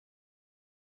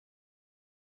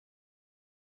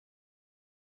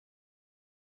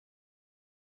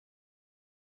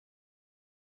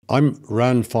I'm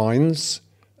Ranulph Fiennes,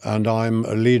 and I'm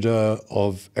a leader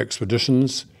of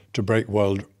expeditions to break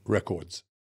world records.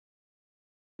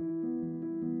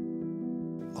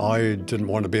 I didn't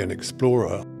want to be an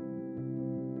explorer.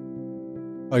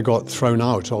 I got thrown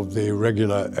out of the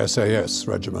regular SAS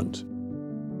regiment.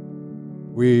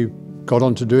 We got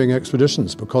on to doing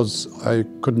expeditions because I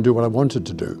couldn't do what I wanted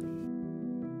to do.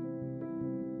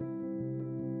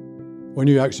 When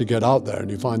you actually get out there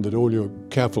and you find that all your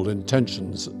careful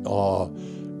intentions are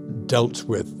dealt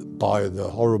with by the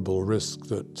horrible risk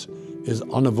that is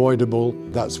unavoidable,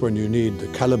 that's when you need the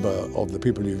caliber of the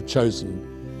people you've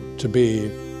chosen to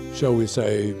be, shall we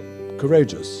say,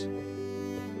 courageous.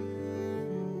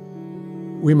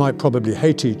 We might probably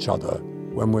hate each other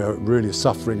when we're really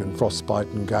suffering and frostbite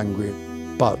and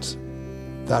gangrene, but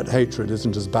that hatred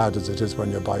isn't as bad as it is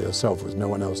when you're by yourself with no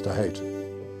one else to hate.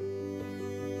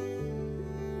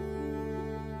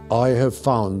 I have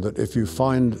found that if you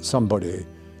find somebody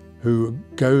who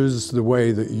goes the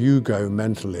way that you go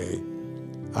mentally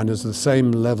and has the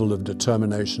same level of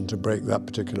determination to break that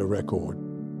particular record,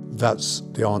 that's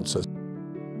the answer.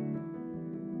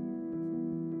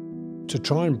 To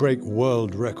try and break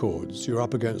world records, you're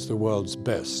up against the world's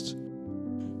best.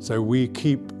 So we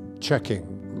keep checking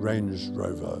Range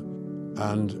Rover,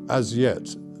 and as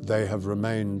yet, they have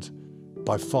remained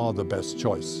by far the best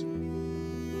choice.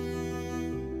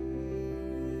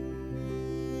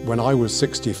 When I was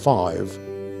 65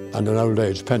 and an old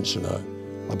age pensioner,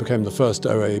 I became the first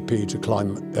OAP to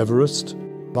climb Everest.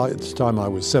 By the time I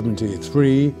was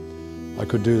 73, I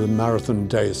could do the marathon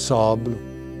des Sable.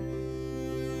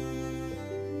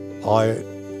 I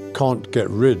can't get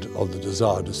rid of the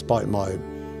desire, despite my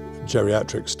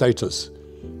geriatric status,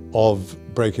 of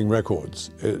breaking records.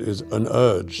 It is an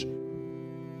urge.